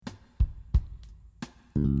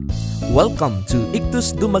Welcome to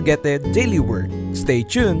Ictus Dumaguete Daily Word. Stay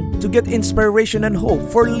tuned to get inspiration and hope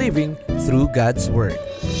for living through God's Word.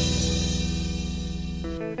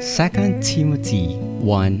 2 Timothy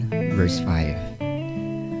 1 verse 5.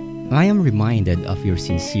 I am reminded of your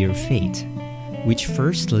sincere faith, which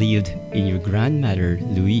first lived in your grandmother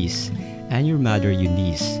Louise and your mother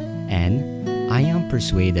Eunice, and I am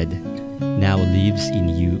persuaded now lives in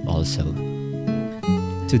you also.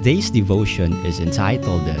 Today's devotion is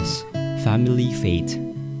entitled as Family Faith.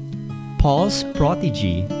 Paul's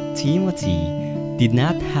protege, Timothy, did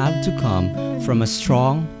not have to come from a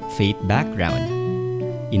strong faith background.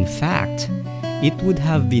 In fact, it would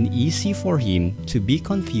have been easy for him to be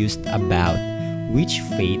confused about which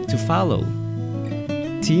faith to follow.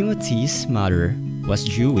 Timothy's mother was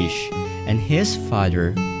Jewish and his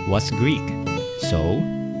father was Greek, so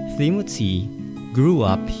Timothy grew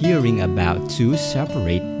up hearing about two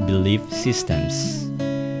separate belief systems.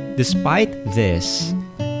 Despite this,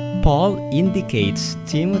 Paul indicates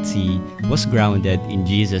Timothy was grounded in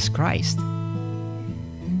Jesus Christ.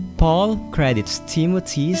 Paul credits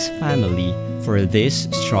Timothy's family for this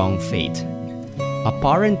strong faith.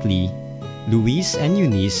 Apparently, Louise and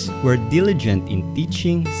Eunice were diligent in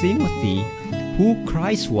teaching Timothy who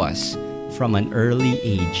Christ was from an early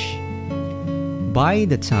age. By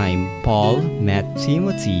the time Paul met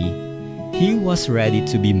Timothy, he was ready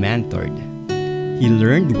to be mentored. He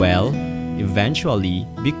learned well, eventually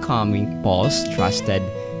becoming Paul's trusted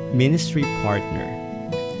ministry partner.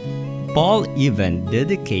 Paul even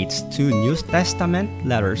dedicates 2 New Testament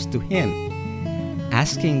letters to him,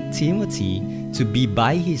 asking Timothy to be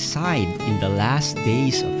by his side in the last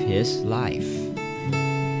days of his life.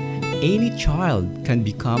 Any child can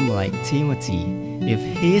become like Timothy if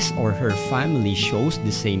his or her family shows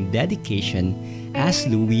the same dedication as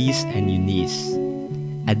Louise and Eunice.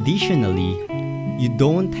 Additionally, you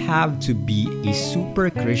don't have to be a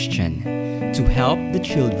super Christian to help the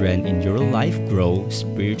children in your life grow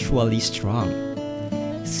spiritually strong.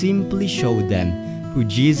 Simply show them who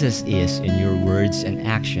Jesus is in your words and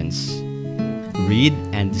actions. Read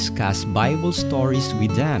and discuss Bible stories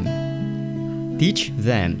with them. Teach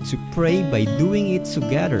them to pray by doing it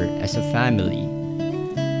together as a family.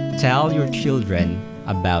 Tell your children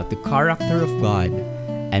about the character of God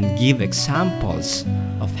and give examples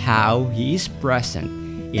of how He is present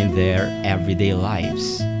in their everyday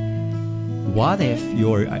lives. What if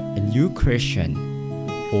you're a new Christian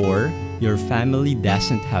or your family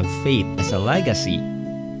doesn't have faith as a legacy?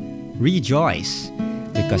 Rejoice,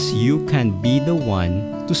 because you can be the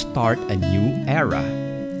one to start a new era.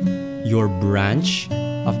 Your branch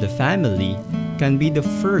of the family can be the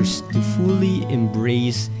first to fully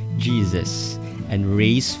embrace Jesus and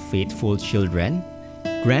raise faithful children,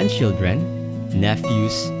 grandchildren,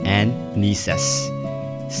 nephews, and nieces.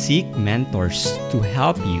 Seek mentors to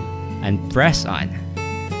help you and press on.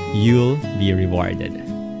 You'll be rewarded.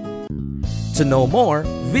 To know more,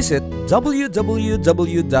 visit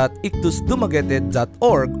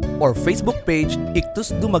www.ictusdumaguete.org or Facebook page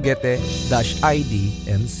Ictus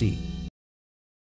Dumaguete-IDMC.